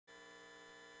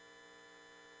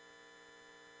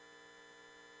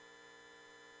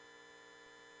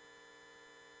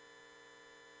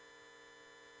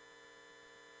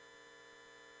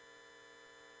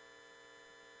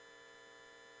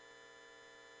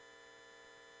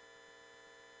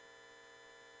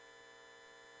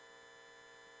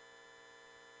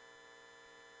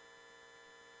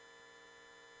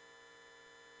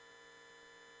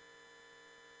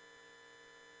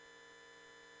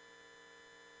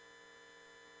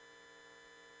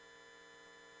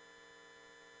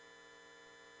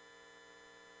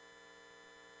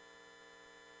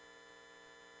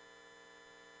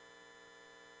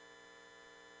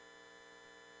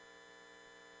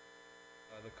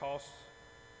costs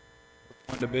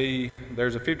are going to be,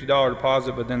 there's a $50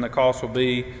 deposit, but then the cost will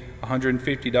be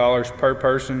 $150 per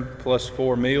person plus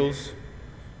 4 meals.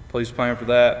 Please plan for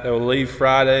that. They will leave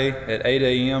Friday at 8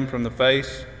 a.m. from the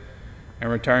face and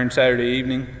return Saturday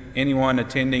evening. Anyone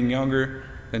attending younger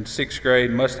than 6th grade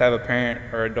must have a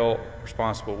parent or adult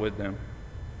responsible with them.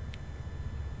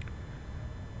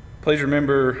 Please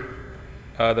remember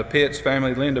the Pitts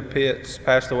family. Linda Pitts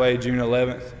passed away June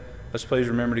 11th. Let's please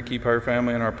remember to keep her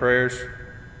family in our prayers.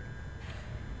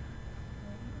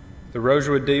 The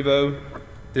Rosewood Devo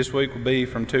this week will be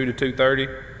from 2 to 2:30.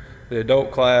 The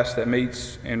adult class that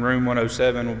meets in room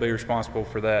 107 will be responsible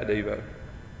for that Devo.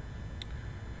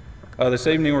 This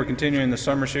evening we're continuing the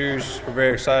summer series. We're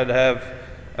very excited to have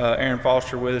Arron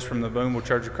Foster with us from the Boonville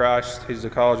Church of Christ. He's the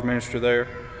college minister there.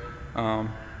 So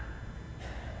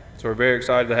we're very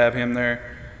excited to have him there.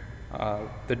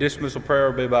 The dismissal prayer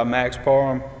will be by Max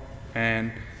Parham.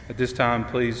 And at this time,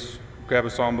 please grab a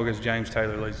songbook as James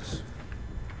Taylor leads us.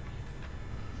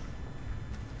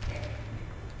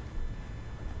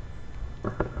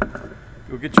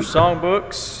 You'll get your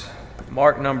songbooks.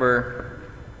 Mark number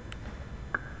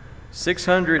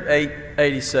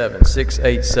 687.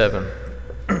 687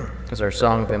 is our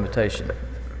song of invitation.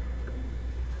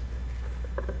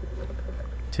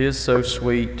 'Tis so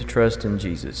sweet to trust in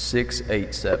Jesus.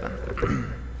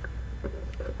 687.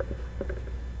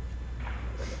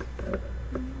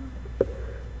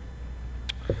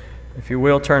 If you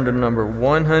will, turn to number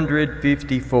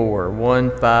 154.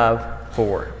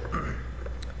 154.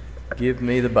 Give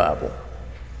me the Bible.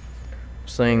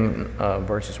 Sing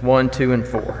verses 1, 2, and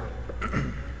 4.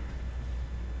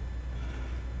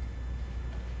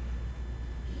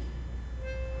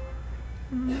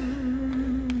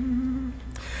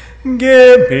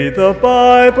 Give me the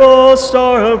Bible,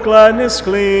 star of gladness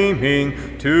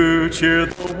gleaming, to cheer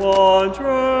the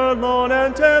wanderer, lone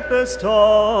and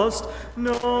tempest-tossed.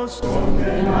 No storm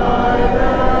can hide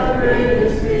that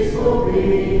greatest peaceful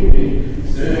beaming,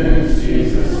 since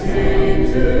Jesus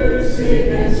came to seek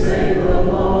and save the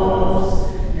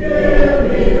lost. Give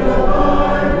me the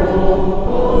Bible,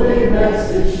 holy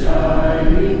message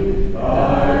shining,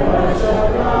 thy light shall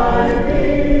guide me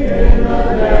in the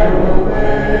narrow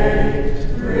way.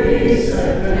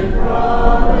 Precept and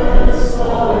promise,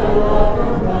 all your love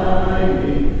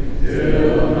combining,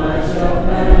 till night shall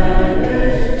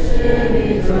vanish in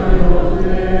eternal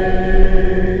day.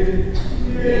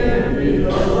 Give me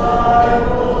the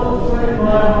Bible when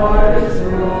my heart is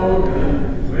broken,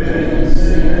 when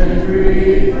sin and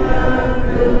grief have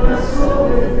filled my soul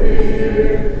with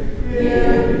fear.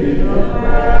 Give me the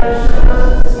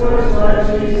precious words by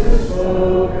Jesus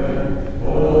spoken,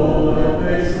 hold up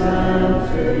His lamp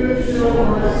to show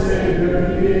my Savior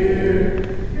here.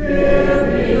 Give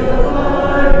me the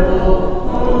Bible,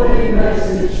 holy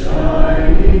message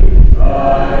shining,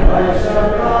 thy light shall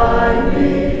guide me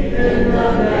in the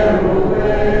narrow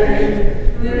way.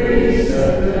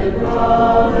 Precept and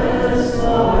promise,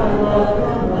 law and love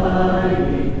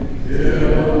combining,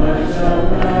 till night shall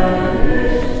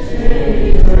vanish in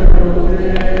eternal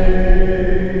day.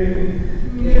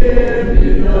 Give me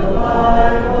the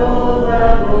Bible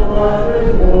that will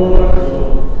buffet mortal,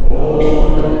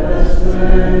 hold up the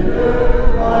splendor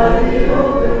by the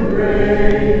open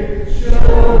grave.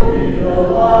 Show me the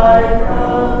light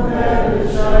from heaven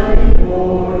shining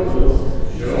portals,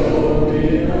 show me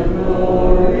the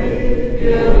glory,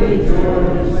 gilding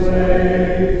Jordan's way.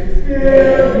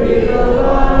 Give me the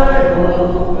Bible,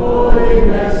 holy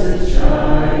message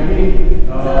shining,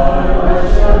 thy light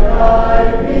shall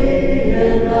guide me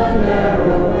in the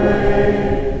narrow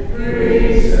way.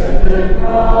 Precept and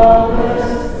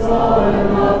promise, law and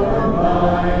love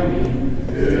combining,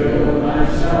 till night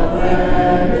shall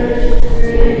vanish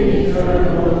in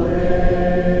eternal day.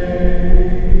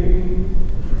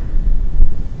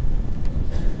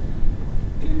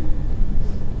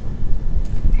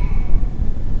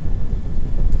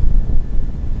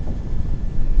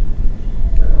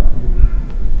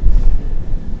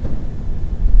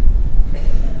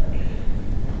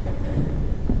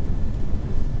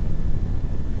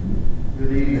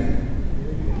 Good evening.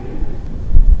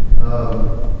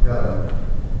 Got a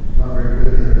not very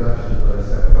good introduction, but I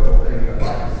just have a couple things I'd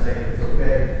like to say, if it's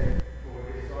okay. Before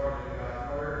we get started in God's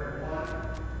Word, and one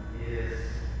is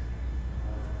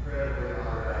incredibly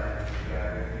honored I am to be back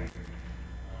with you.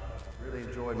 Really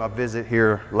enjoyed my visit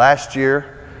here last year.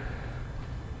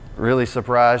 Really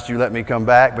surprised you let me come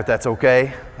back, but that's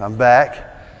okay. I'm back,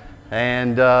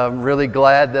 and I'm really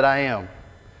glad that I am.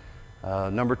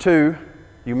 Number two,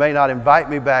 you may not invite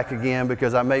me back again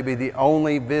because I may be the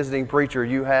only visiting preacher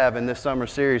you have in this summer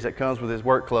series that comes with his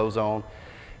work clothes on.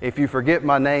 If you forget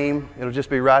my name, it'll just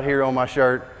be right here on my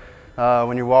shirt.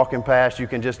 When you're walking past, you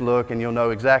can just look and you'll know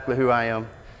exactly who I am.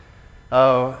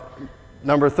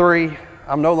 Number 3,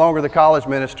 I'm no longer the college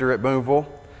minister at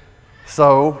Boonville,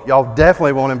 so y'all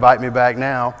definitely won't invite me back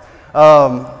now.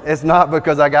 It's not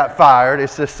because I got fired,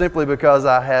 it's just simply because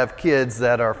I have kids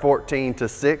that are 14 to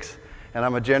 6, and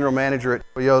I'm a general manager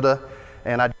at Toyota,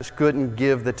 and I just couldn't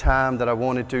give the time that I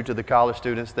wanted to the college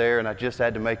students there, and I just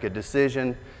had to make a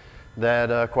decision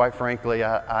that, quite frankly,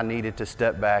 I needed to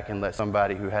step back and let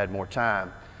somebody who had more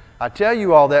time. I tell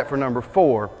you all that for number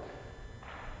 4.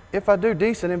 If I do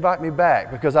decent, invite me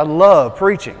back, because I love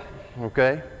preaching,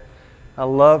 okay? I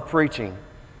love preaching.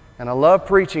 And I love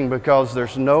preaching because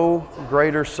there's no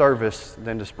greater service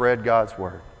than to spread God's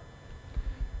Word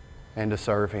and to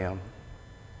serve Him.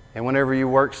 And whenever you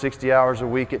work 60 hours a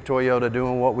week at Toyota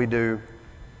doing what we do,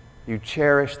 you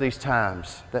cherish these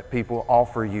times that people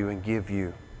offer you and give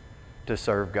you to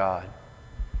serve God.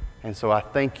 And so I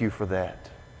thank you for that.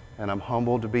 And I'm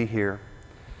humbled to be here.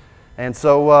 And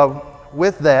so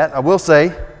with that, I will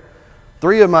say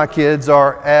 3 of my kids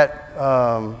are at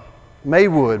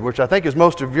Maywood, which I think is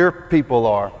most of your people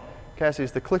are. Cassie,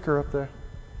 is the clicker up there?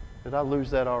 Did I lose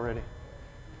that already?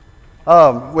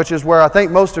 Which is where I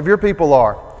think most of your people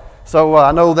are. So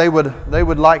I know they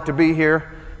would like to be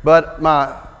here. But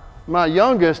my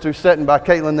youngest, who's sitting by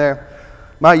Caitlin there,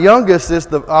 my youngest is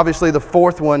obviously the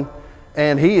 4th one,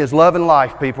 and he is loving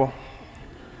life, people.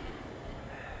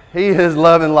 He is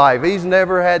loving life. He's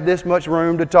never had this much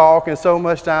room to talk and so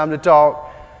much time to talk.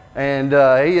 And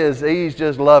he's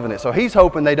just loving it. So he's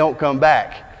hoping they don't come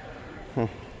back.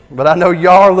 But I know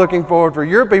y'all are looking forward for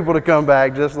your people to come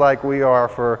back, just like we are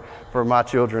for my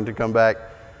children to come back.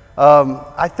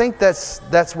 I think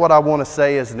that's what I want to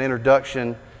say as an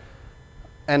introduction.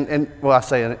 And well, I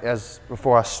say as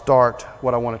before I start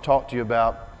what I want to talk to you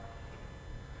about.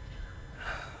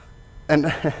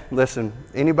 And listen,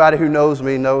 anybody who knows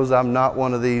me knows I'm not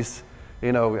one of these,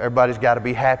 everybody's got to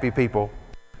be happy people.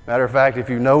 Matter of fact, if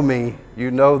you know me, you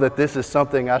know that this is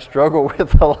something I struggle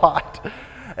with a lot.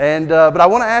 And but I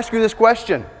want to ask you this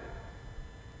question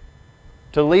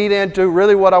to lead into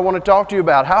really what I want to talk to you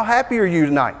about. How happy are you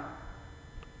tonight?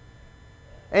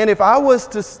 And if I was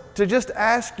to just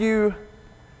ask you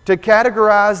to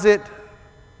categorize it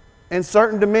in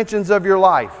certain dimensions of your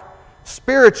life,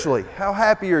 spiritually, how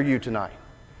happy are you tonight?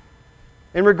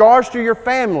 In regards to your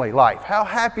family life, how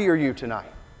happy are you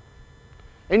tonight?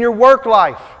 In your work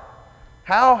life,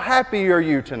 how happy are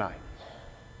you tonight?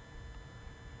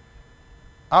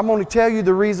 I'm going to tell you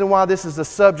the reason why this is a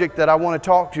subject that I want to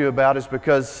talk to you about is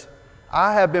because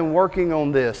I have been working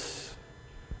on this,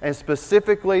 and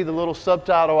specifically the little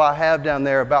subtitle I have down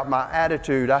there about my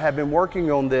attitude. I have been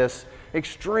working on this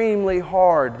extremely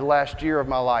hard the last year of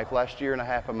my life, last year and a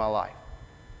half of my life.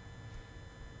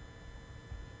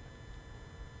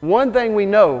 One thing we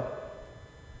know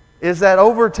is that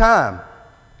over time,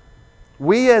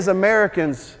 we as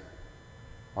Americans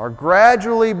are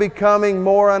gradually becoming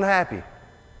more unhappy.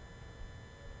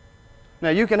 Now,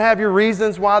 you can have your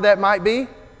reasons why that might be.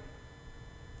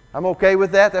 I'm okay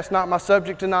with that. That's not my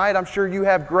subject tonight. I'm sure you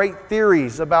have great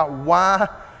theories about why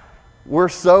we're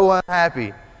so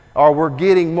unhappy, or we're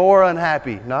getting more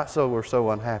unhappy. Not so we're so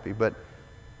unhappy, but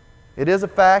it is a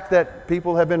fact that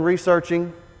people have been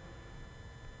researching.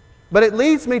 But it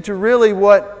leads me to really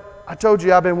what I told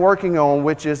you I've been working on,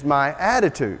 which is my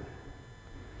attitude.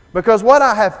 Because what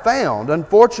I have found,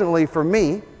 unfortunately for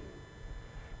me,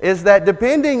 is that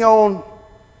depending on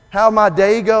how my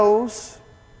day goes,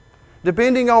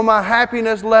 depending on my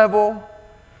happiness level,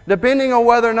 depending on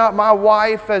whether or not my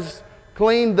wife has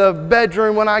cleaned the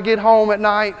bedroom when I get home at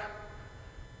night,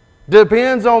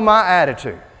 depends on my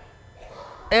attitude.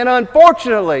 And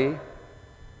unfortunately,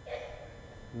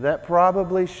 that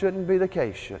probably shouldn't be the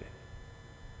case, should it?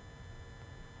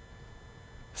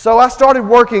 So I started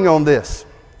working on this.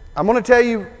 I'm going to tell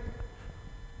you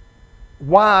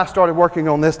why I started working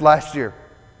on this last year.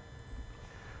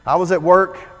 I was at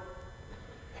work,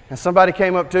 and somebody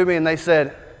came up to me and they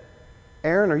said,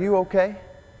 "Arron, are you okay?"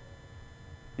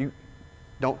 You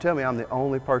don't tell me I'm the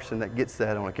only person that gets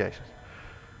that on occasion.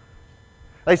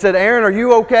 They said, "Arron, are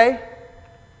you okay?"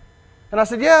 And I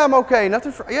said, "Yeah, I'm okay.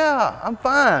 Nothing's wrong. Yeah, I'm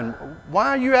fine. Why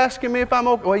are you asking me if I'm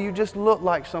okay?" "Well, you just look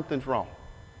like something's wrong."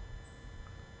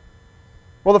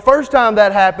 Well, the first time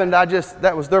that happened,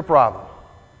 that was their problem.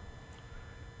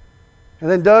 And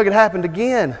then, Doug, it happened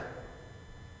again.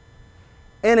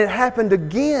 And it happened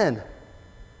again.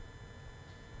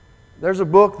 There's a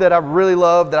book that I really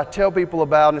love that I tell people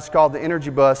about, and it's called The Energy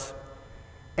Bus.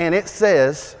 And it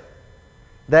says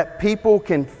that people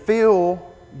can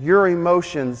feel your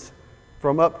emotions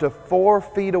from up to 4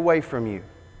 feet away from you.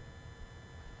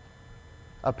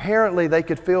 Apparently, they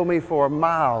could feel me for a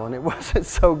mile, and it wasn't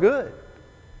so good.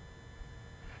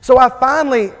 So I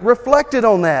finally reflected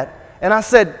on that, and I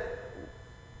said,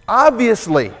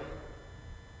 obviously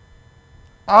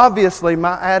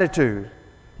my attitude,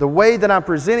 the way that I'm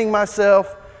presenting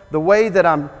myself, the way that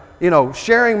I'm,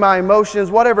 sharing my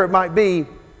emotions, whatever it might be,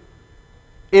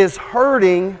 is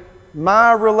hurting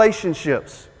my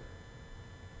relationships.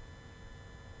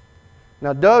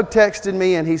 Now, Doug texted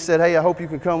me and he said, hey, I hope you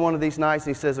can come one of these nights.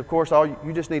 And he says, of course,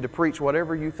 you just need to preach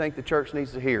whatever you think the church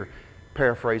needs to hear.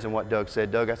 Paraphrasing what Doug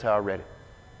said. Doug, that's how I read it.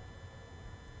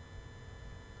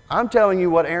 I'm telling you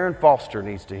what Arron Foster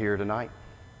needs to hear tonight.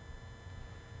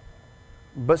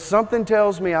 But something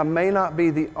tells me I may not be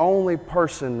the only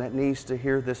person that needs to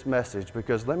hear this message,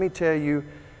 because let me tell you,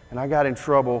 and I got in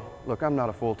trouble. Look, I'm not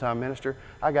a full-time minister.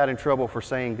 I got in trouble for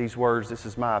saying these words, this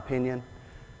is my opinion.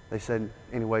 They said,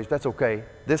 anyways, that's okay.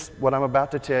 What I'm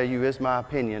about to tell you is my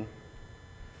opinion.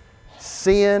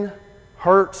 Sin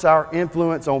hurts our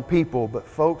influence on people, but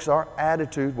folks, our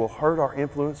attitude will hurt our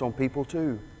influence on people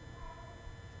too.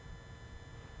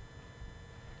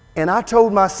 And I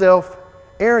told myself,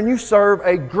 Arron, you serve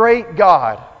a great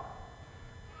God,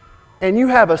 and you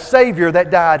have a Savior that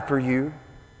died for you,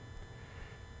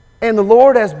 and the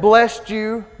Lord has blessed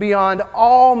you beyond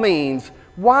all means.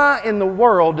 Why in the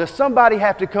world does somebody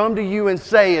have to come to you and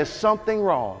say, is something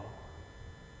wrong?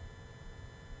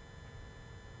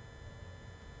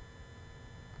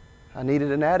 I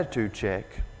needed an attitude check,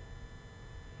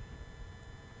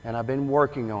 and I've been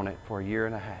working on it for 1.5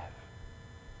 years.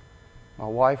 My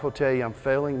wife will tell you I'm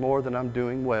failing more than I'm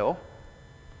doing well,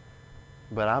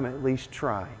 but I'm at least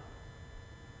trying.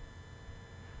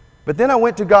 But then I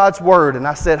went to God's Word and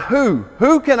I said, who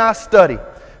can I study?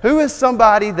 Who is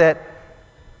somebody that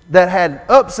had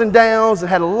ups and downs and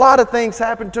had a lot of things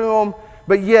happen to them,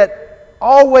 but yet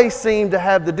always seemed to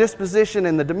have the disposition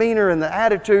and the demeanor and the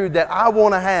attitude that I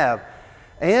want to have?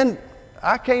 And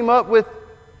I came up with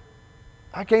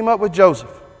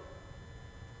Joseph.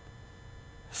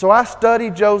 So I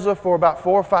studied Joseph for about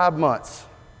 4 or 5 months.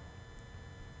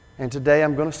 And today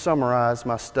I'm going to summarize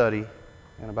my study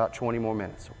in about 20 more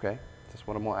minutes, okay? That's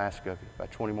what I'm going to ask of you, about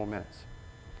 20 more minutes,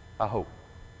 I hope.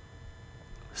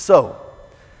 So,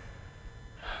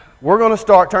 we're going to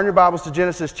start, turn your Bibles to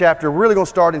Genesis chapter, we're really going to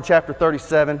start in chapter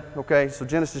 37, okay? So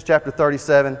Genesis chapter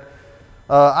 37.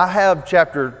 I have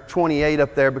chapter 28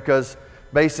 up there because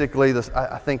basically,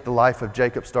 I think the life of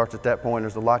Jacob starts at that point.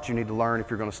 There's a lot you need to learn if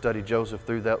you're going to study Joseph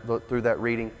through that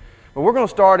reading. But we're going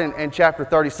to start in chapter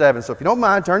 37. So if you don't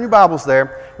mind, turn your Bibles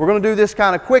there. We're going to do this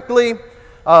kind of quickly.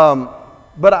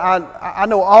 But I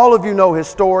know all of you know his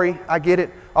story. I get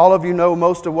it. All of you know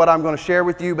most of what I'm going to share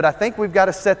with you. But I think we've got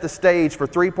to set the stage for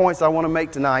 3 points I want to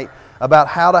make tonight about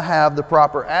how to have the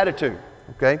proper attitude.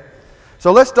 Okay?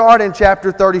 So let's start in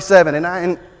chapter 37.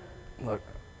 And look,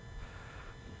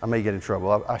 I may get in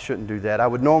trouble. I shouldn't do that. I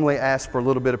would normally ask for a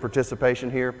little bit of participation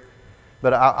here,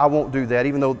 but I won't do that,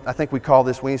 even though I think we call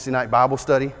this Wednesday night Bible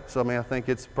study. So, I think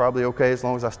it's probably okay as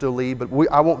long as I still lead, but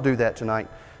I won't do that tonight,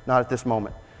 not at this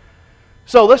moment.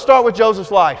 So, let's start with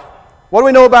Joseph's life. What do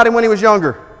we know about him when he was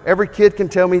younger? Every kid can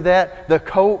tell me that. The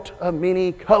coat of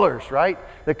many colors, right?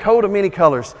 The coat of many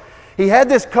colors. He had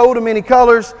this coat of many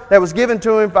colors that was given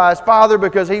to him by his father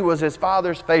because he was his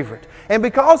father's favorite. And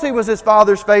because he was his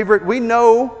father's favorite, we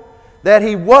know that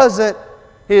he wasn't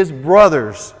his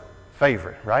brother's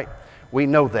favorite, right? We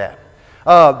know that.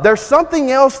 There's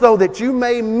something else, though, that you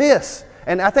may miss.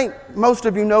 And I think most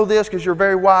of you know this because you're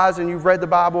very wise and you've read the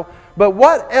Bible. But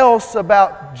what else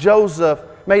about Joseph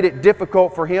made it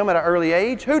difficult for him at an early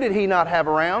age? Who did he not have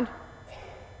around?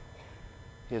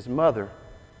 His mother.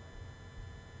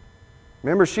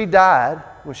 Remember, she died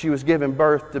when she was giving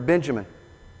birth to Benjamin.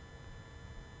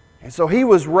 And so he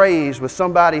was raised with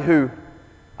somebody who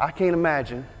I can't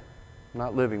imagine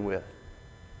not living with.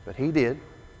 But he did. And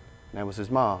that was his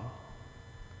mom.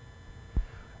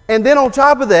 And then on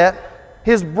top of that,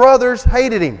 his brothers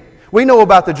hated him. We know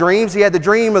about the dreams. He had the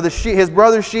dream of his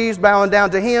brother's sheaves bowing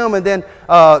down to him, and then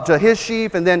to his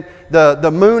sheaf, and then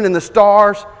the moon and the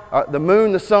stars, the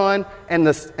moon, the sun, and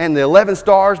the 11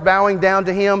 stars bowing down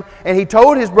to him. And he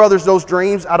told his brothers those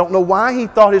dreams. I don't know why he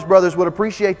thought his brothers would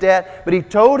appreciate that, but he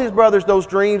told his brothers those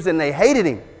dreams, and they hated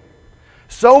him.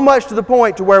 So much to the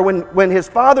point to where when his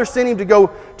father sent him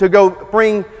to go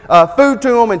bring food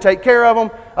to them and take care of them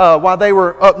while they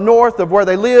were up north of where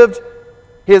they lived,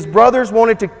 his brothers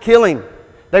wanted to kill him.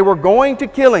 They were going to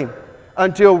kill him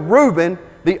until Reuben,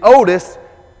 the oldest,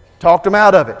 talked him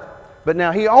out of it. But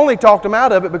now he only talked him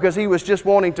out of it because he was just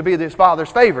wanting to be his father's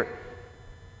favorite.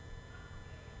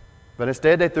 But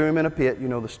instead they threw him in a pit. You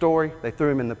know the story. They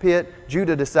threw him in the pit.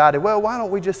 Judah decided, well, why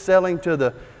don't we just sell him to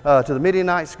the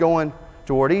Midianites going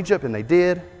toward Egypt? And they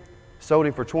did. Sold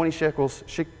him for 20 shekels.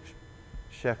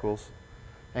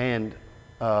 And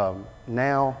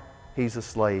now he's a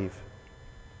slave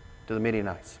to the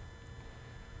Midianites.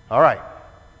 All right.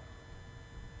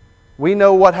 We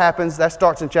know what happens. That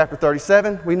starts in chapter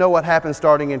 37. We know what happens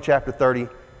starting in chapter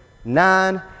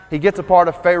 39. He gets a part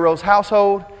of Pharaoh's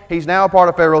household. He's now a part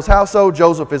of Pharaoh's household.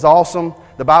 Joseph is awesome.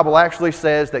 The Bible actually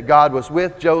says that God was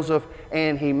with Joseph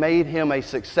and he made him a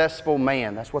successful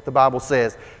man. That's what the Bible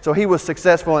says. So he was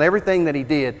successful in everything that he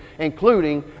did,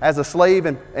 including as a slave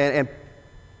in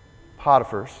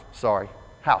Potiphar's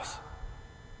house.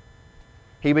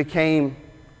 He became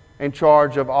in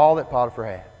charge of all that Potiphar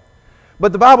had.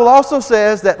 But the Bible also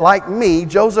says that, like me,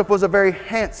 Joseph was a very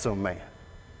handsome man.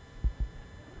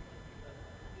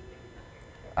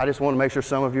 I just want to make sure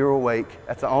some of you are awake.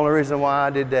 That's the only reason why I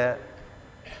did that.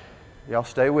 Y'all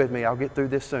stay with me. I'll get through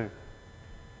this soon.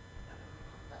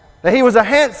 That he was a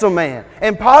handsome man.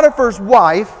 And Potiphar's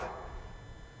wife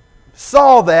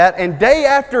saw that, and day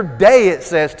after day, it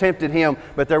says, tempted him.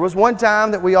 But there was one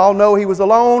time that we all know he was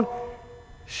alone.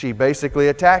 She basically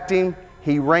attacked him.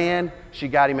 He ran. She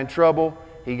got him in trouble.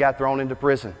 He got thrown into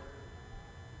prison.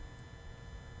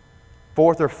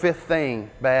 Fourth or fifth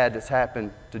thing bad that's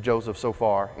happened to Joseph so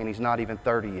far, and he's not even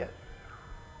 30 yet.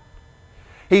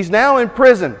 He's now in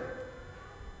prison.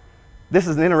 This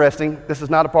is interesting. This is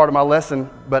not a part of my lesson,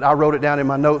 but I wrote it down in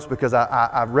my notes because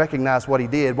I recognized what he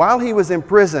did. While he was in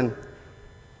prison,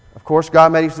 of course,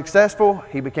 God made him successful.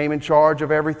 He became in charge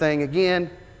of everything again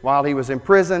while he was in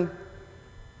prison.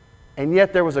 And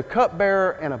yet there was a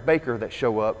cupbearer and a baker that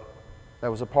show up that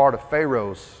was a part of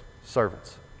Pharaoh's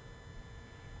servants.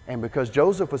 And because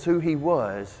Joseph was who he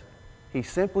was, he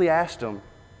simply asked them,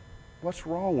 "What's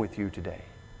wrong with you today?"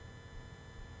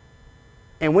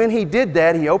 And when he did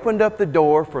that, he opened up the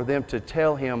door for them to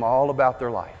tell him all about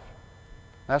their life.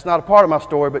 That's not a part of my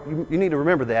story, but you need to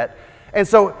remember that. And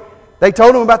so they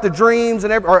told him about the dreams, they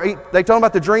told him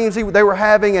about the dreams they were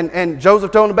having, and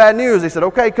Joseph told them the bad news. He said,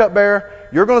 "Okay, cupbearer,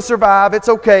 you're going to survive. It's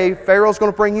okay. Pharaoh's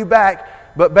going to bring you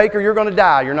back, but baker, you're going to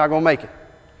die. You're not going to make it."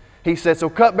 He said, "So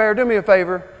cupbearer, do me a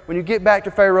favor. When you get back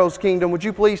to Pharaoh's kingdom, would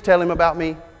you please tell him about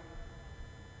me?"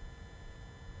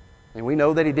 And we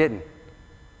know that he didn't.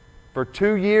 For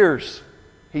 2 years,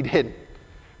 he didn't.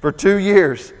 For 2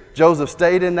 years, Joseph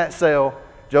stayed in that cell.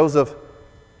 Joseph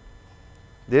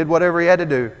did whatever he had to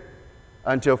do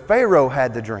until Pharaoh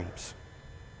had the dreams.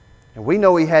 And we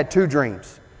know he had 2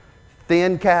 dreams.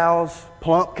 Thin cows,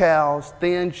 plump cows,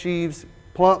 thin sheaves,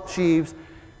 plump sheaves.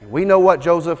 And we know what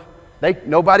Joseph,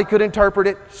 nobody could interpret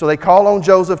it, so they call on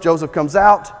Joseph. Joseph comes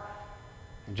out,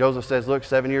 and Joseph says, "Look,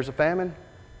 7 years of famine,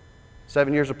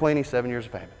 7 years of plenty, 7 years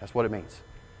of famine." That's what it means.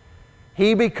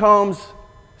 He becomes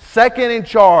second in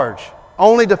charge,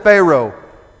 only to Pharaoh,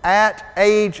 at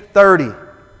age 30.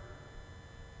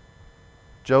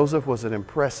 Joseph was an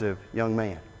impressive young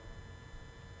man.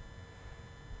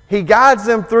 He guides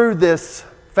them through this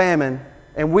famine,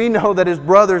 and we know that his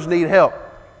brothers need help.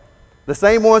 The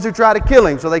same ones who try to kill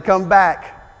him, so they come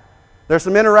back. There's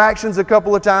some interactions a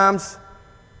couple of times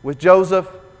with Joseph.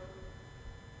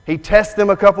 He tests them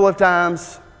a couple of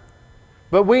times.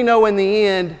 But we know in the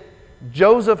end,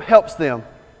 Joseph helps them.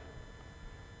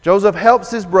 Joseph helps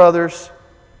his brothers,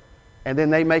 and then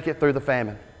they make it through the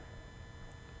famine.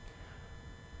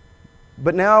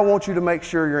 But now I want you to make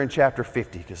sure you're in chapter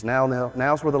 50, because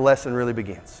now's where the lesson really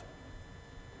begins.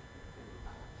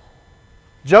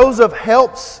 Joseph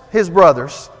helps his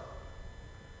brothers,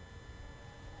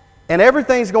 and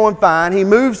everything's going fine. He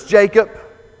moves Jacob.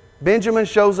 Benjamin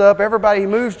shows up. He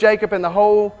moves Jacob and the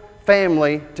whole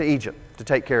family to Egypt to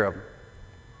take care of him.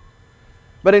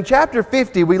 But in chapter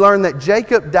 50, we learn that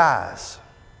Jacob dies.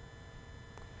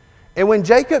 And when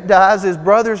Jacob dies, his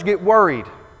brothers get worried.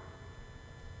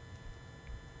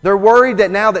 They're worried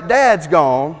that now that Dad's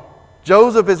gone,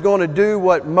 Joseph is going to do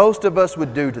what most of us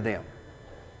would do to them.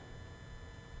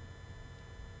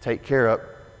 Take care of,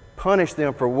 punish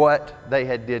them for what they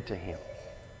had did to him.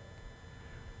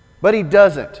 But he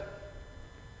doesn't.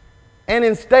 And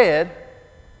instead,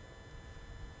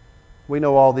 we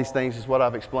know all these things is what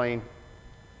I've explained.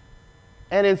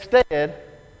 And instead,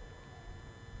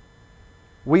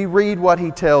 we read what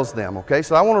he tells them, okay?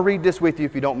 So I want to read this with you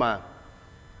if you don't mind.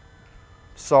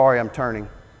 Sorry, I'm turning.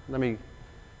 Let me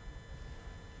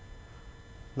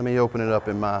open it up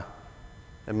in my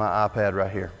iPad right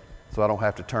here so I don't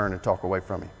have to turn and talk away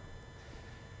from you.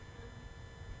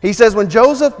 He says, when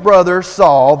Joseph's brothers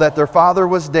saw that their father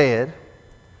was dead,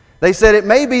 They said, "It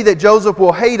may be that Joseph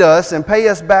will hate us and pay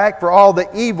us back for all the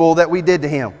evil that we did to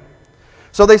him."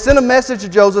 So they sent a message to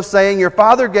Joseph saying, "Your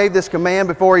father gave this command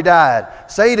before he died.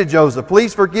 Say to Joseph,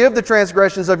 please forgive the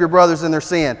transgressions of your brothers and their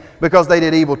sin, because they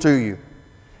did evil to you.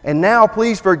 And now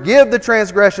please forgive the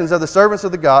transgressions of the servants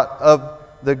of the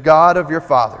God of your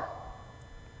father."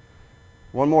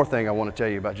 One more thing I want to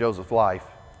tell you about Joseph's life.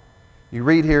 You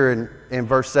read here in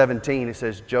verse 17, it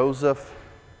says, Joseph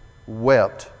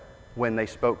wept when they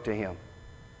spoke to him.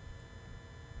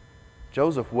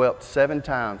 Joseph wept 7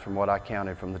 times from what I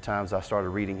counted from the times I started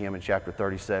reading him in chapter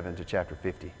 37 to chapter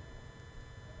 50.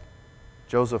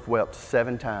 Joseph wept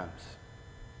 7 times.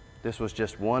 This was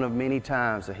just one of many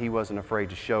times that he wasn't afraid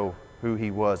to show who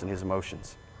he was and his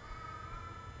emotions.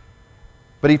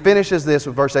 But he finishes this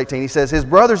with verse 18. He says, "His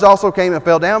brothers also came and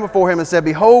fell down before him and said,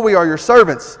 'Behold, we are your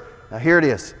servants.'" Now here it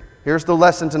is. Here's the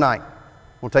lesson tonight.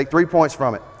 We'll take 3 points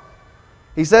from it.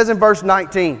 He says in verse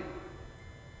 19,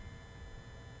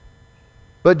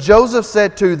 "But Joseph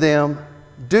said to them,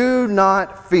 'Do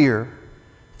not fear,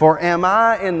 for am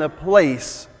I in the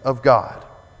place of God?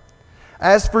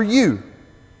 As for you,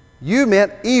 you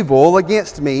meant evil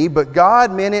against me, but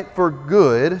God meant it for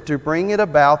good, to bring it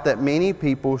about that many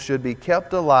people should be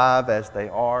kept alive as they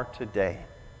are today.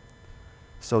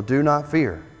 So do not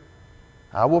fear.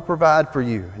 I will provide for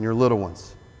you and your little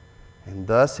ones.' And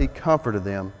thus he comforted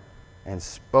them and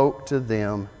spoke to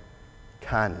them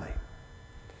kindly."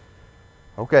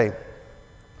 Okay,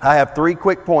 I have 3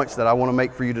 quick points that I want to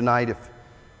make for you tonight,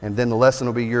 and then the lesson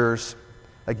will be yours.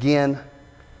 Again,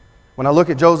 when I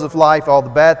look at Joseph's life, all the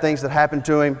bad things that happened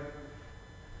to him,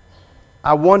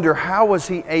 I wonder, how was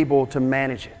he able to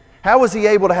manage it? How was he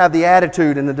able to have the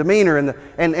attitude and the demeanor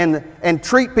and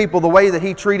treat people the way that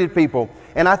he treated people?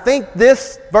 And I think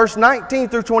this verse 19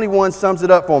 through 21 sums it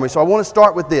up for me. So I want to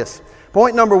start with this.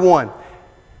 Point number 1,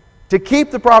 to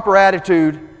keep the proper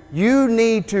attitude, you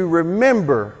need to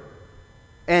remember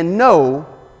and know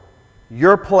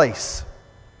your place.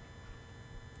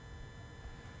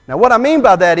 Now what I mean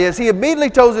by that is, he immediately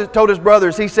told his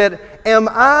brothers, he said, "Am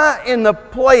I in the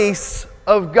place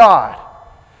of God?"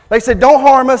 They said, "Don't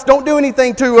harm us, don't do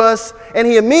anything to us." And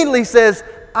he immediately says,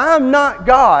 "I'm not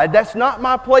God, that's not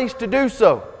my place to do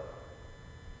so."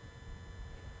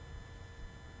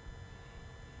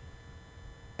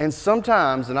 And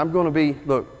sometimes, and I'm going to be,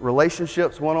 look,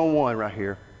 relationships one-on-one right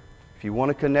here. If you want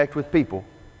to connect with people,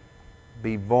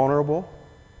 be vulnerable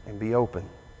and be open.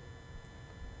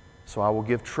 So I will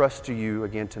give trust to you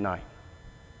again tonight.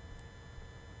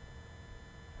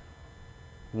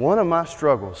 One of my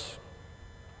struggles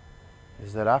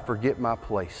is that I forget my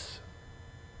place.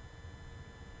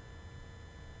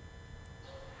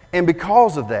 And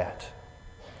because of that,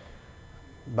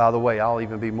 by the way, I'll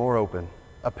even be more open.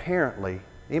 Apparently,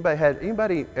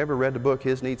 anybody ever read the book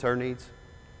His Needs, Her Needs?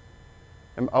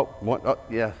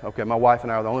 Yeah, okay, my wife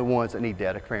and I are the only ones that need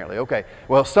that, apparently. Okay,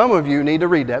 well, some of you need to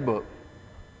read that book.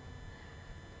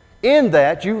 In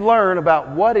that, you learn about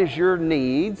what is your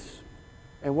needs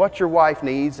and what your wife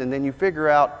needs, and then you figure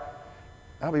out,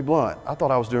 I'll be blunt, I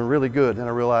thought I was doing really good, then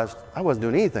I realized I wasn't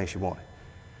doing anything she wanted.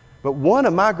 But one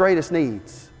of my greatest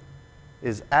needs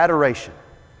is adoration.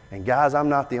 And guys, I'm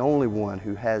not the only one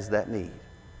who has that need.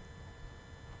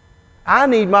 I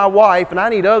need my wife and I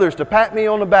need others to pat me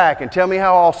on the back and tell me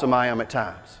how awesome I am at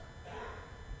times.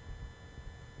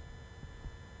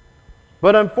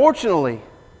 But unfortunately,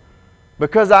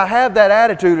 because I have that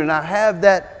attitude and I have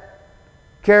that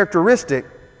characteristic,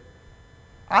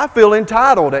 I feel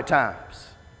entitled at times.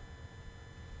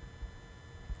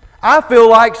 I feel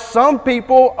like some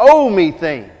people owe me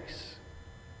things.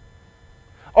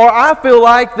 Or I feel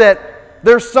like that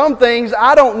there's some things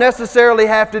I don't necessarily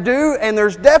have to do, and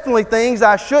there's definitely things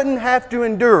I shouldn't have to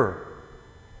endure.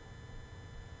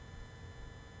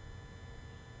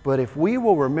 But if we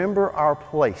will remember our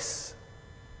place,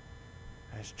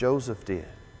 as Joseph did,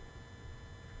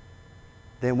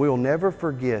 then we'll never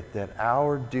forget that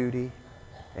our duty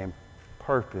and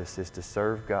purpose is to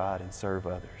serve God and serve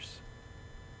others.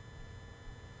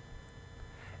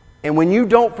 And when you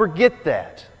don't forget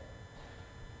that,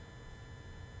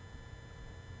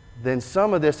 then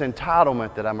some of this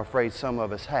entitlement that I'm afraid some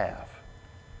of us have,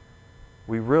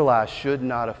 we realize should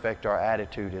not affect our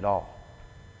attitude at all.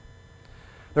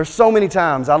 There's so many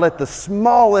times I let the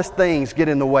smallest things get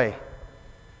in the way.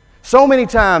 So many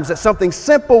times that something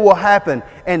simple will happen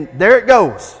and there it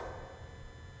goes.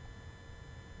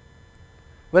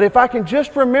 But if I can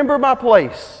just remember my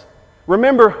place,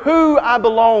 remember who I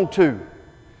belong to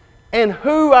and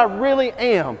who I really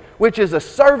am, which is a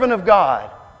servant of God,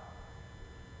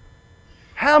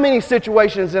 How many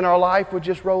situations in our life would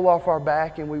just roll off our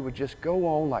back and we would just go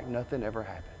on like nothing ever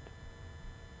happened?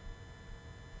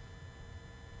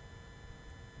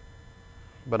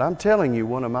 But I'm telling you,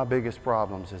 one of my biggest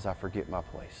problems is I forget my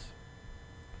place.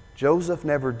 Joseph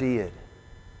never did.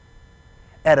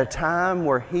 At a time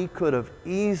where he could have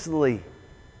easily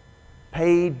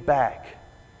paid back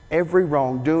every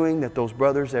wrongdoing that those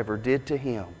brothers ever did to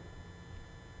him,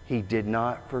 he did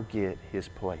not forget his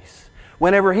place.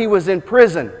 Whenever he was in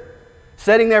prison,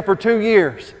 sitting there for 2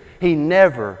 years, he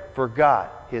never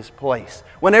forgot his place.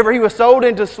 Whenever he was sold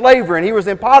into slavery and he was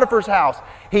in Potiphar's house,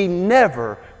 he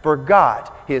never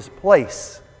forgot his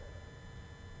place.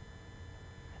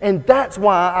 And that's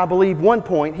why I believe one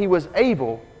point he was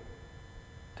able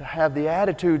to have the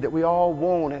attitude that we all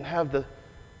want and have the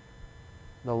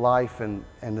life and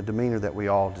the demeanor that we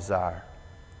all desire.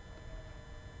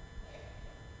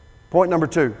 Point number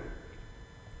 2.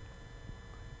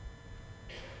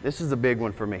 This is a big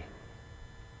one for me.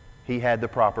 He had the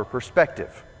proper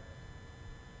perspective.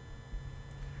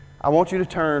 I want you to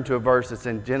turn to a verse that's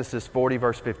in Genesis 40,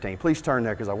 verse 15. Please turn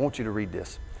there because I want you to read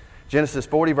this. Genesis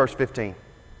 40, verse 15.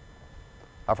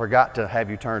 I forgot to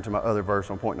have you turn to my other verse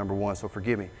on point number 1, so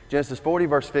forgive me. Genesis 40,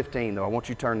 verse 15, though. I want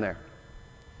you to turn there.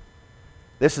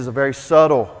 This is a very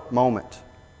subtle moment,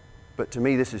 but to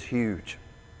me this is huge.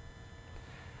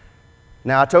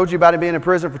 Now, I told you about him being in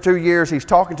prison for 2 years. He's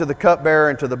talking to the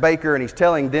cupbearer and to the baker, and he's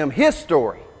telling them his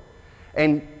story.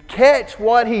 And catch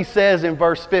what he says in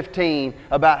verse 15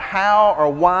 about how or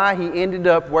why he ended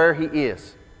up where he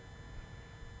is.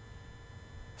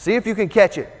 See if you can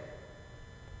catch it.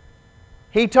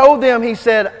 He told them, he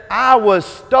said, I was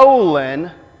stolen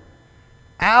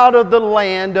out of the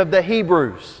land of the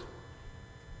Hebrews.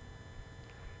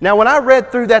 Now, when I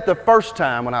read through that the first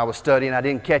time when I was studying, I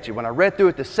didn't catch it. When I read through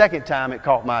it the second time, it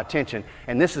caught my attention.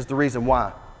 And this is the reason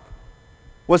why.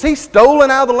 Was he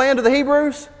stolen out of the land of the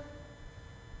Hebrews?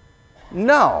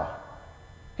 No.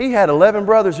 He had 11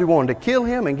 brothers who wanted to kill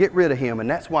him and get rid of him, and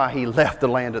that's why he left the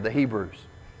land of the Hebrews.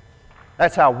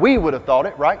 That's how we would have thought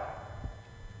it, right?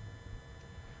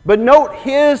 But note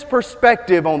his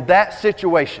perspective on that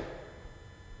situation.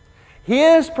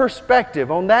 His perspective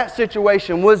on that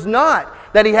situation was not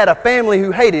that he had a family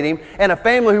who hated him and a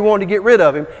family who wanted to get rid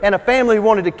of him and a family who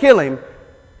wanted to kill him,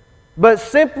 but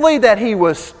simply that he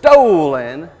was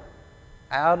stolen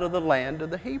out of the land of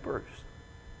the Hebrews.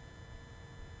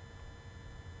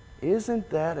 Isn't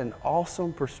that an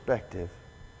awesome perspective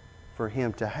for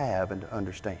him to have and to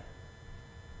understand?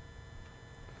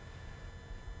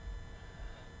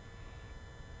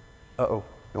 Uh-oh,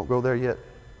 don't go there yet.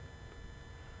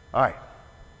 All right.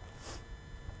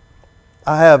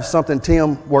 I have something,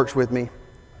 Tim works with me,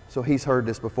 so he's heard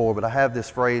this before, but I have this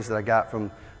phrase that I got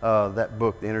from that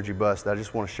book, The Energy Bus, that I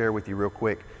just want to share with you real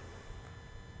quick.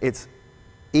 It's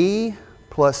E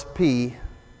plus P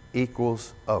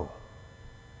equals O.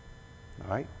 All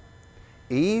right?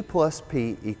 E plus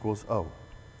P equals O.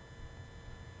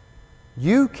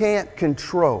 You can't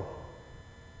control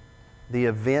the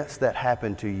events that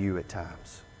happen to you at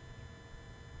times.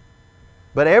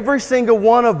 But every single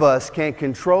one of us can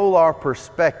control our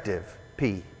perspective,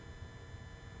 P.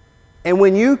 And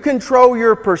when you control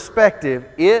your perspective,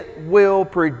 it will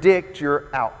predict your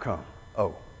outcome,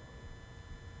 O.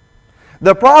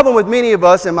 The problem with many of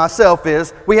us and myself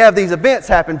is we have these events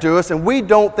happen to us and we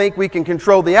don't think we can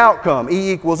control the outcome,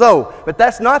 E equals O. But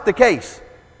that's not the case.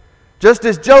 Just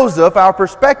as Joseph, our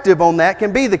perspective on that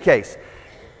can be the case.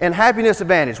 In Happiness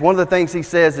Advantage, one of the things he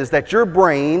says is that your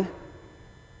brain,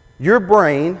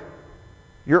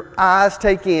 your eyes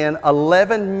take in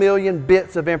 11 million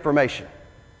bits of information.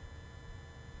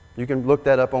 You can look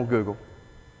that up on Google.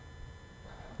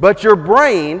 But your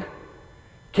brain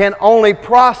can only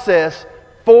process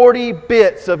 40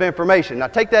 bits of information. Now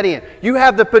take that in. You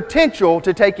have the potential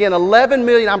to take in 11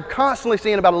 million. I'm constantly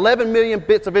seeing about 11 million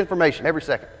bits of information every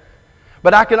second.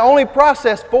 But I can only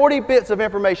process 40 bits of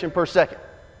information per second.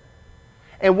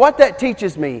 And what that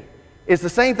teaches me is the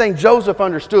same thing Joseph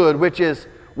understood, which is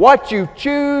what you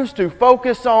choose to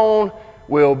focus on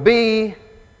will be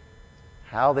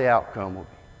how the outcome will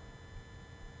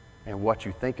be. And what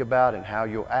you think about and how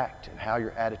you'll act and how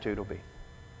your attitude will be.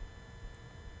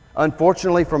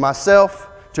 Unfortunately for myself,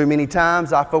 too many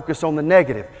times I focus on the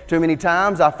negative. Too many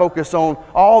times I focus on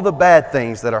all the bad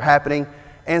things that are happening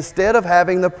instead of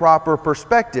having the proper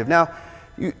perspective. Now,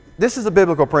 this is a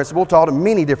biblical principle taught in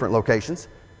many different locations.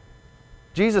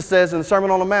 Jesus says in the Sermon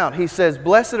on the Mount, He says,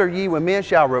 "Blessed are ye when men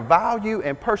shall revile you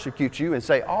and persecute you and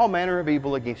say all manner of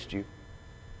evil against you."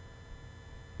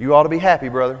 You ought to be happy,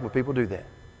 brother, when people do that.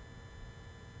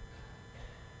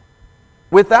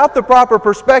 Without the proper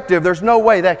perspective, there's no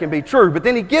way that can be true. But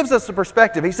then he gives us the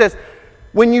perspective. He says,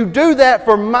 when you do that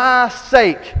for my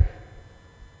sake,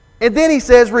 and then he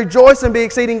says, rejoice and be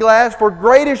exceeding glad, for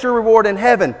great is your reward in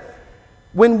heaven.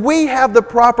 When we have the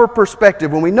proper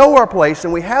perspective, when we know our place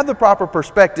and we have the proper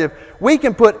perspective, we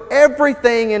can put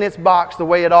everything in its box the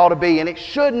way it ought to be, and it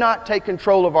should not take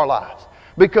control of our lives.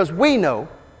 Because we know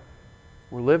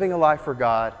we're living a life for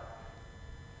God,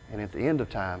 and at the end of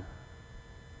time,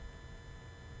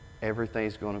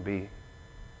 everything's going to be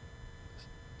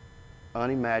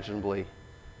unimaginably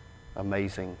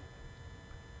amazing.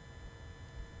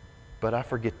 But I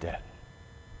forget that.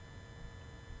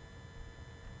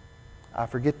 I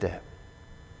forget that.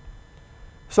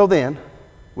 So then,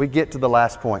 we get to the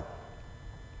last point.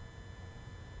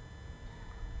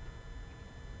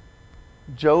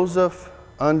 Joseph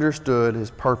understood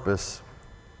his purpose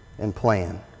and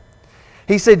plan.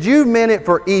 He said, you meant it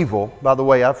for evil. By the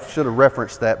way, I should have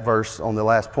referenced that verse on the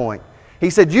last point. He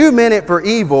said, you meant it for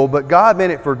evil, but God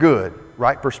meant it for good.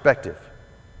 Right perspective.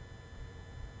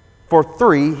 For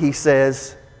 3, he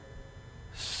says,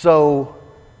 so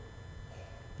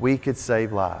we could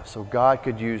save lives. So God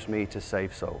could use me to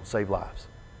save souls, save lives.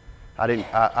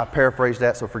 I paraphrased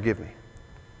that, so forgive me.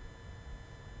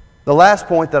 The last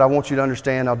point that I want you to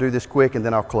understand, I'll do this quick and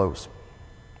then I'll close.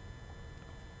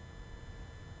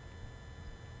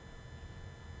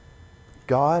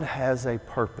 God has a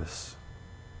purpose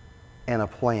and a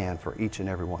plan for each and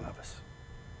every one of us.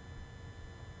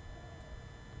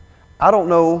 I don't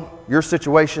know your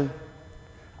situation.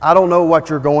 I don't know what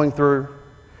you're going through.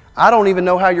 I don't even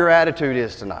know how your attitude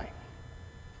is tonight.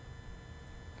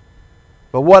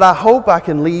 But what I hope I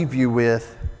can leave you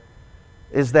with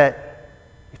is that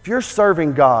if you're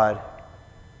serving God,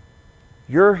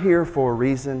 you're here for a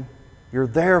reason. You're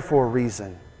there for a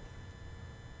reason.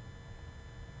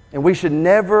 And we should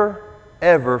never,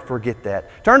 ever forget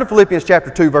that. Turn to Philippians chapter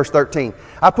 2, verse 13.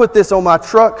 I put this on my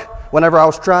truck whenever I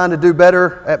was trying to do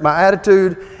better at my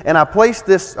attitude, and I placed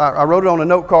this, I wrote it on a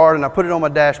note card and I put it on my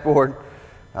dashboard.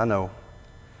 I know.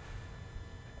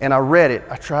 And I read it.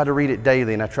 I try to read it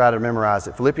daily and I try to memorize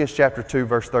it. Philippians chapter 2,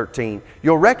 verse 13.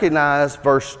 You'll recognize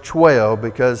verse 12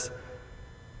 because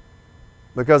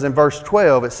in verse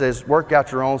 12 it says, work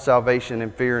out your own salvation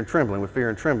in fear and trembling, with fear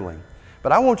and trembling.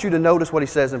 But I want you to notice what he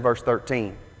says in verse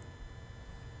 13.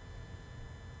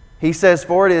 He says,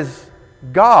 for it is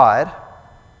God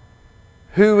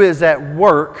who is at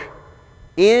work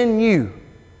in you,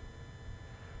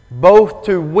 both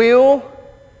to will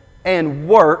and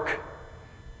work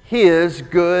His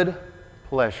good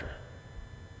pleasure.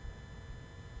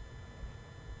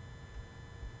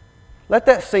 Let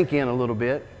that sink in a little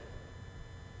bit.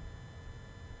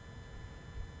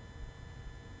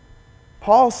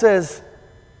 Paul says,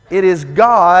 it is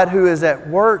God who is at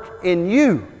work in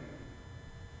you.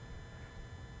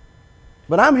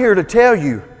 But I'm here to tell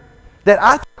you that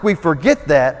I think we forget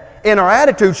that, and our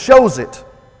attitude shows it.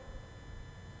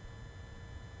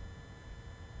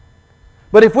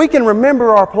 But if we can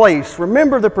remember our place,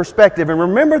 remember the perspective, and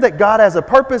remember that God has a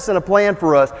purpose and a plan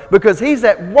for us because He's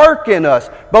at work in us,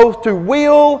 both to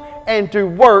will and to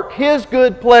work His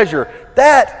good pleasure.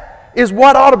 That is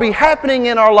what ought to be happening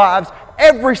in our lives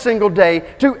every single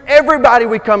day to everybody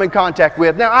we come in contact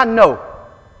with. Now, I know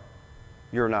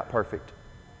you're not perfect.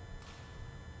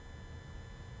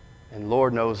 And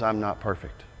Lord knows I'm not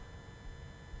perfect.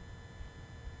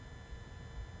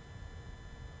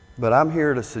 But I'm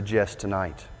here to suggest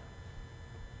tonight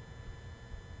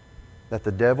that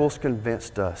the devil's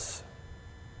convinced us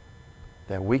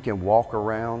that we can walk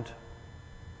around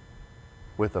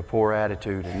with a poor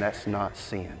attitude, and that's not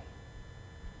sin.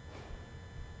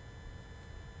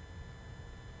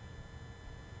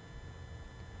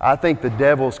 I think the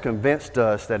devil's convinced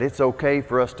us that it's okay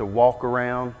for us to walk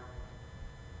around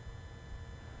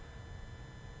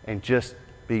and just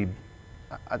be,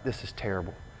 this is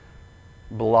terrible,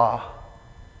 blah.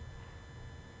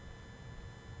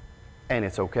 And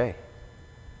it's okay.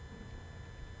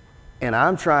 And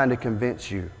I'm trying to convince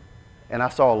you, and I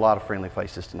saw a lot of friendly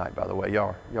faces tonight, by the way.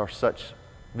 Y'all are such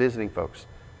visiting folks.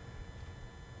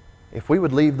 If we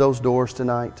would leave those doors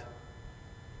tonight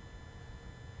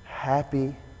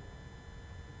happy,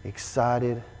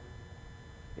 excited,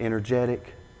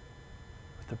 energetic,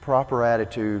 with the proper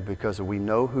attitude because we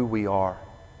know who we are.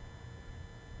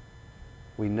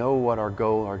 We know what our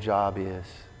goal, our job is.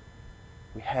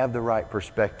 We have the right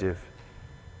perspective.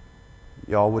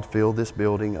 Y'all would fill this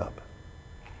building up.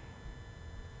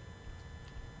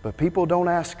 But people don't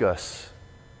ask us,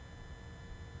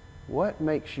 what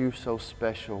makes you so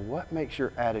special? What makes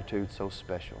your attitude so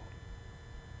special?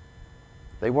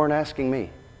 They weren't asking me.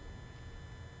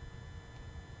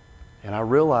 And I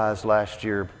realized last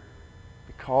year,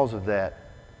 because of that,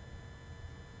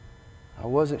 I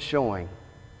wasn't showing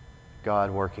God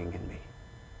working in me.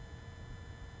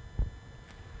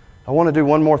 I want to do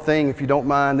one more thing, if you don't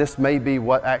mind. This may be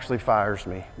what actually fires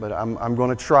me, but I'm going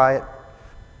to try it.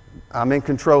 I'm in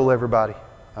control, everybody.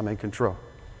 I'm in control.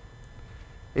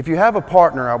 If you have a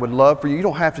partner, I would love for you. You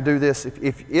don't have to do this.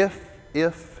 If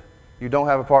you don't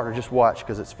have a partner, just watch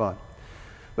because it's fun.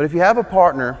 But if you have a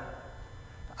partner,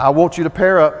 I want you to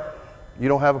pair up. You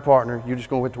don't have a partner, you're just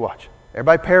going to get to watch.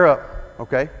 Everybody pair up,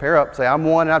 okay? Pair up. Say, I'm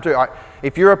one and I'm two. All right.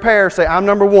 If you're a pair, say, I'm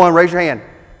number one. Raise your hand.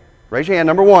 Raise your hand.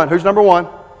 Number one. Who's number one?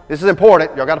 This is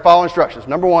important. Y'all got to follow instructions.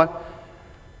 Number one.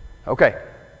 Okay.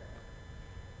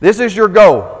 This is your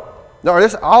goal. No,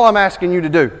 this is all I'm asking you to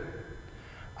do.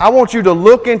 I want you to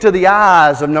look into the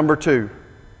eyes of number two.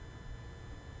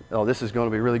 Oh, this is going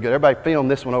to be really good. Everybody film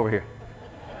this one over here.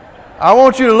 I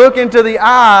want you to look into the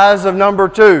eyes of number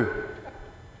two.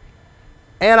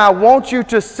 And I want you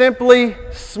to simply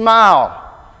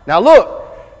smile. Now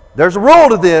look, there's a rule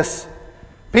to this.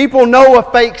 People know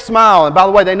a fake smile. And by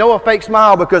the way, they know a fake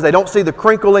smile because they don't see the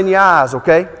crinkle in your eyes,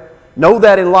 okay? Know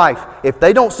that in life. If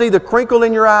they don't see the crinkle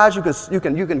in your eyes, you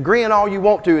can grin all you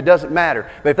want to, it doesn't matter.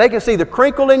 But if they can see the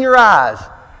crinkle in your eyes,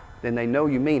 then they know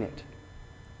you mean it.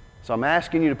 So I'm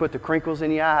asking you to put the crinkles in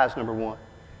your eyes, number one.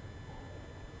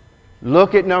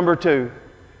 Look at number two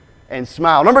and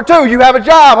smile. Number two, you have a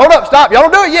job. Hold up, stop. Y'all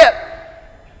don't do it yet.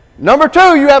 Number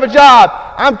two, you have a job.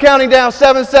 I'm counting down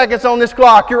 7 seconds on this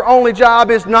clock. Your only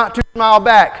job is not to smile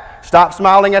back. Stop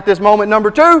smiling at this moment. Number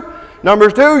two.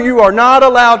 Number two, you are not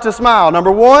allowed to smile.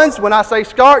 Number one, when I say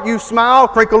start, you smile,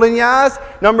 crinkle in your eyes.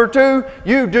 Number two,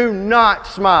 you do not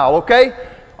smile, okay?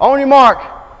 On your mark,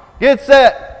 get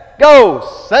set, go.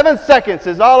 7 seconds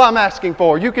is all I'm asking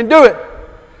for. You can do it.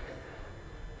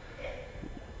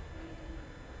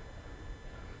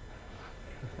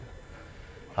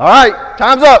 All right,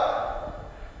 time's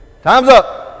up. Time's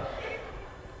up.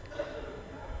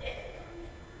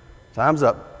 Time's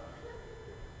up.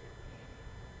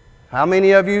 How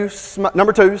many of you,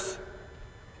 number twos,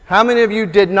 how many of you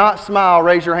did not smile?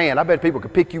 Raise your hand. I bet people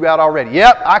could pick you out already.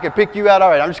 Yep, I could pick you out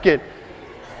already. I'm just kidding.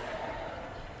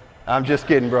 I'm just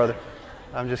kidding, brother.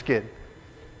 I'm just kidding.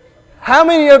 How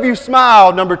many of you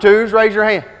smiled, number twos? Raise your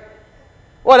hand.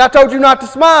 What, I told you not to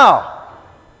smile.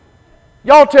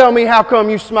 Y'all tell me how come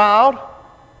you smiled?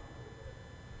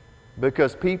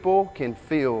 Because people can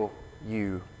feel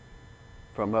you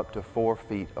from up to 4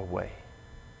 feet away.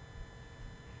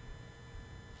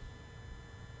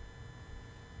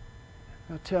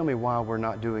 Now tell me why we're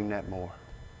not doing that more.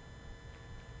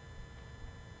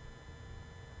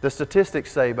 The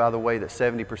statistics say, by the way, that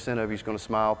 70% of you is going to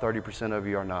smile, 30% of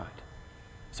you are not.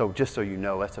 So just so you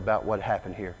know, that's about what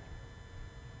happened here.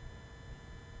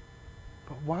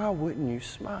 But why wouldn't you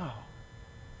smile?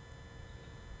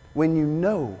 When you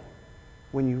know,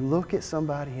 when you look at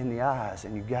somebody in the eyes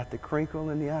and you got the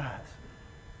crinkle in the eyes,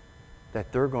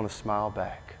 that they're going to smile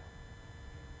back.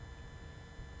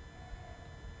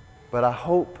 But I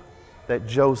hope that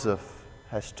Joseph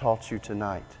has taught you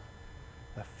tonight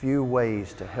a few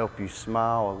ways to help you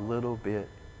smile a little bit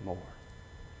more.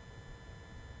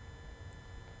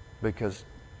 Because,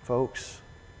 folks,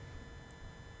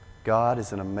 God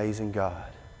is an amazing God.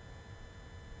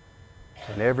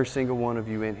 And every single one of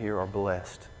you in here are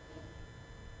blessed.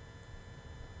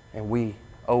 And we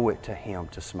owe it to Him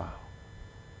to smile.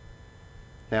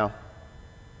 Now,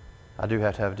 I do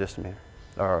have to have just a minute.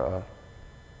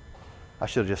 I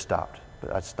should have just stopped,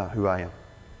 but that's not who I am.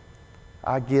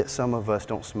 I get some of us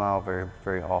don't smile very,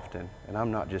 very often, and I'm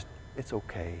not just, it's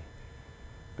okay.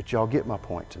 But y'all get my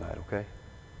point tonight, okay?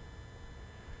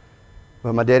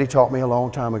 But my daddy taught me a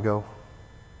long time ago,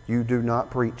 you do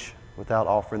not preach without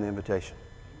offering the invitation.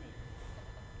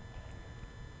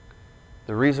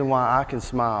 The reason why I can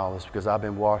smile is because I've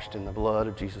been washed in the blood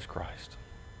of Jesus Christ.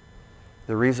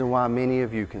 The reason why many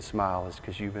of you can smile is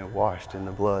because you've been washed in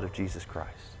the blood of Jesus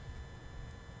Christ.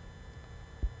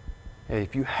 And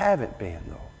if you haven't been,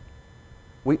 though,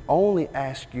 we only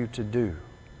ask you to do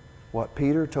what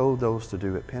Peter told those to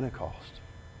do at Pentecost.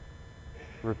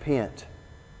 Repent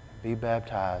and be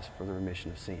baptized for the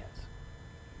remission of sins.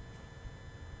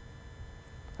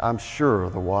 I'm sure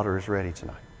the water is ready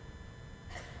tonight.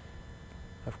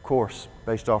 Of course,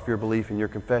 based off your belief and your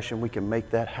confession, we can make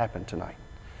that happen tonight.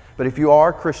 But if you are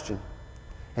a Christian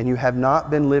and you have not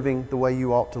been living the way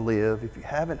you ought to live, if you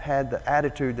haven't had the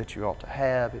attitude that you ought to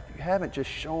have, if you haven't just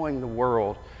showing the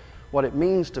world what it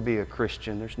means to be a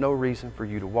Christian, there's no reason for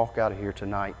you to walk out of here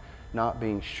tonight not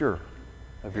being sure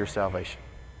of your salvation.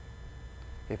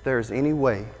 If there is any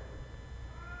way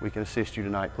we can assist you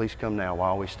tonight, please come now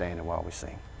while we stand and while we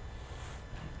sing.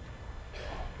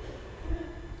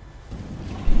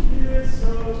 It's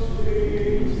so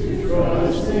sweet to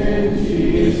trust in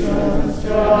Jesus,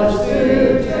 just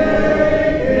to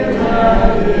take Him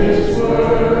at His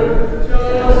word,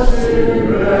 just to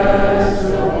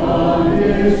rest upon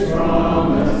His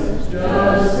promise,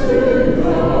 just to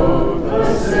know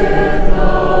thus saith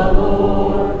the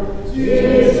Lord.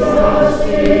 Jesus,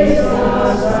 Jesus,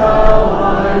 how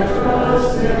I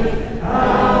trust Him,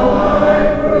 how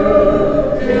I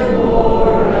prove Him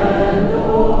more and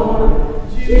more.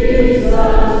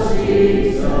 Jesus,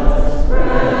 Jesus,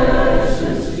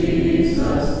 precious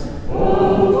Jesus,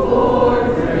 oh,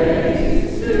 for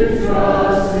grace to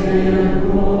trust Him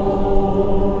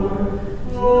more.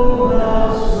 Oh, how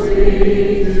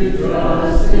sweet to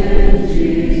trust in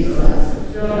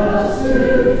Jesus, just to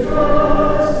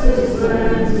trust His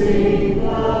cleansing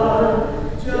blood,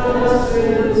 just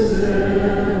in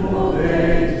simple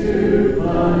faith to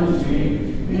plunging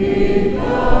in the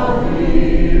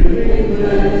healing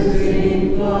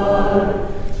cleansing blood.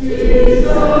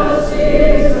 Jesus,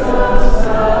 Jesus,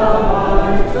 how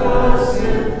I trust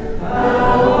Him,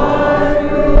 how I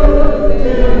prove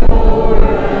Him more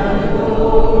and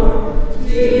more.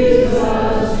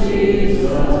 Jesus,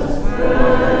 Jesus,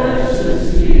 precious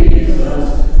Jesus,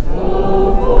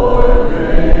 oh, for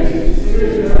grace to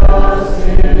trust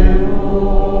Him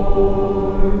more.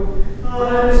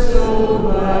 I'm so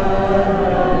glad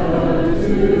I learned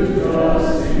to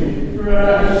trust Him,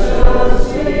 precious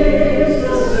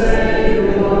Jesus,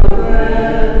 Savior,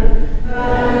 friend,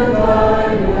 and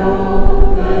I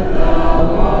know that Thou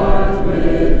art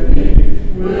with me,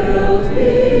 will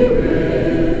be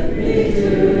with me to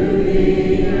the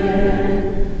end.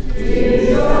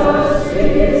 Jesus,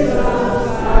 Jesus,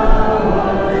 how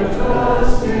I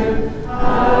trust Him,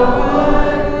 how I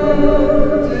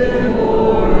prove Him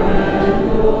more and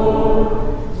more.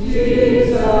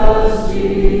 Jesus,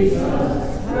 Jesus,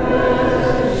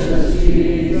 precious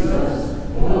Jesus,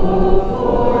 oh,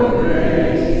 for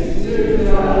grace to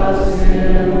trust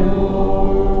Him more.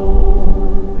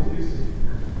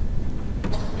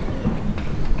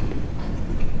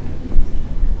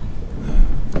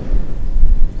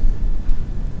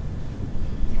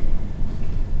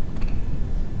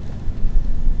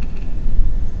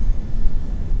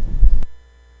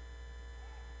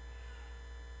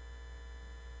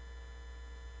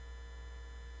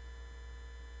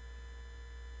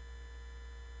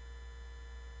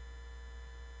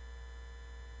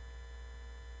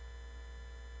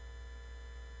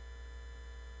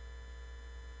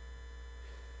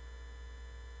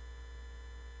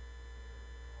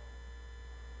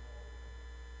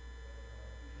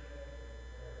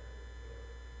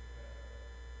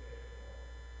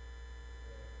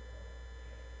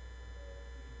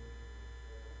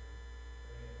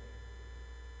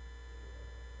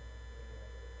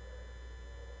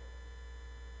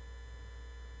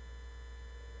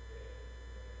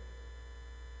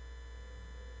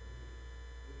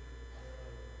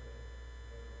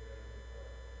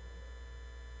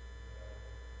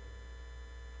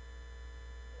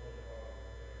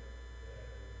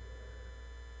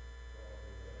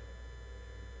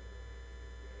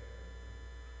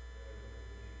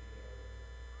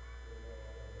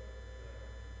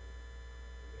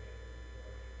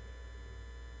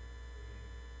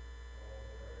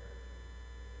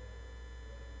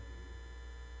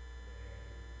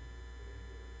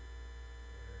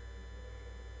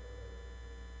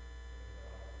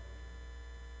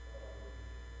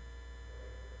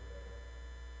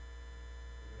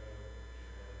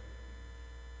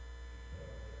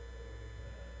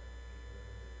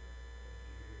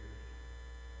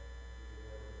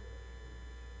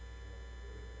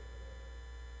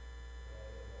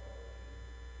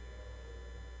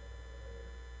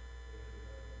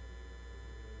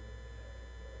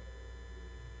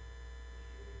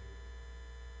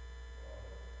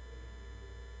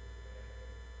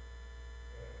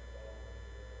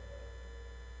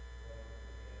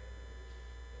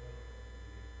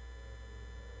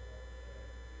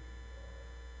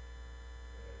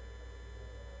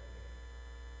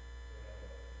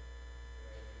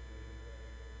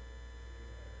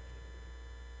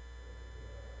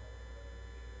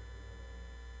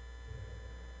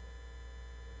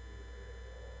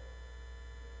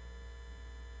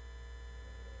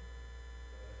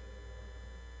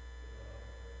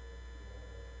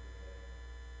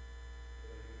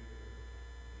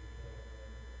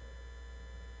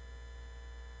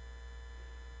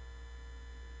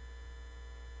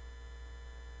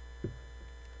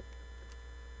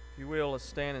 If you will, let's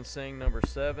stand and sing number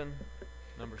 7.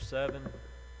 Number 7.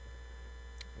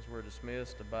 we're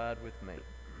dismissed. Abide with me.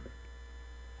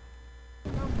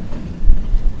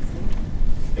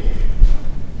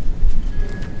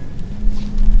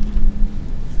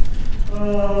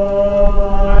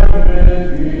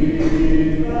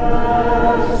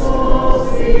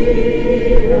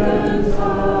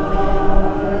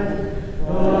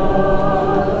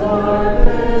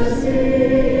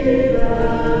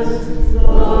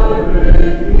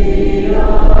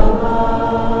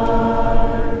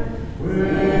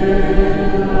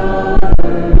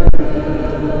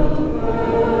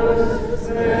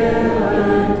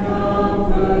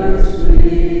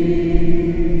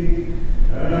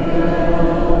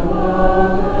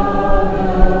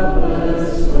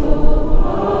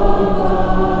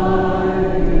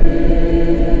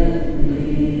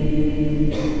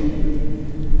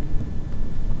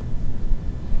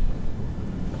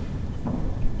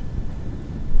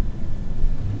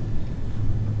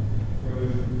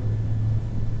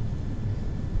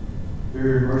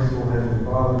 Very merciful Heavenly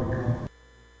Father, we come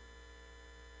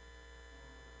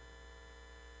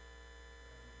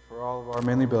for all of our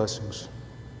many blessings.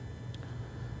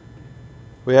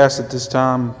 We ask at this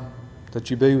time that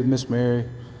you be with Miss Mary,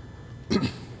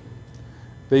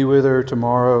 be with her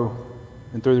tomorrow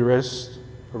and through the rest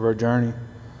of her journey,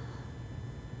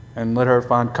 and let her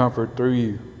find comfort through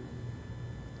you.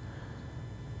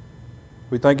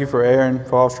 We thank you for Arron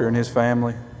Foster and his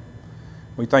family.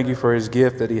 We thank you for his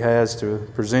gift that he has to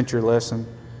present your lesson.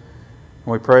 And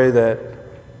we pray that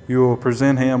you will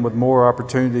present him with more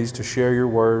opportunities to share your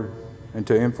word and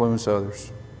to influence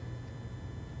others.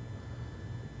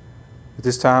 At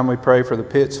this time, we pray for the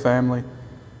Pitts family.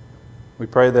 We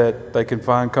pray that they can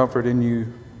find comfort in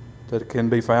you that can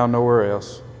be found nowhere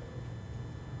else.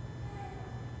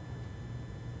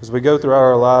 As we go throughout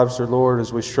our lives, dear Lord,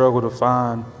 as we struggle to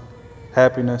find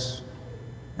happiness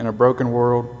in a broken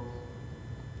world,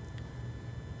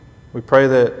 we pray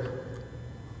that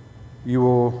you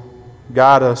will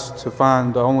guide us to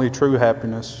find the only true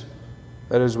happiness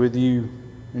that is with you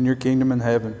in your kingdom in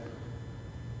heaven.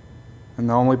 And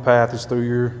the only path is through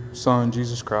your Son,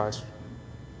 Jesus Christ.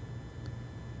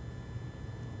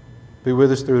 Be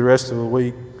with us through the rest of the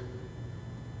week.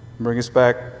 And bring us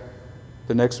back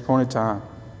the next appointed time.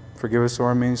 Forgive us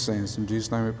our many sins. In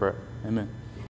Jesus' name we pray. Amen.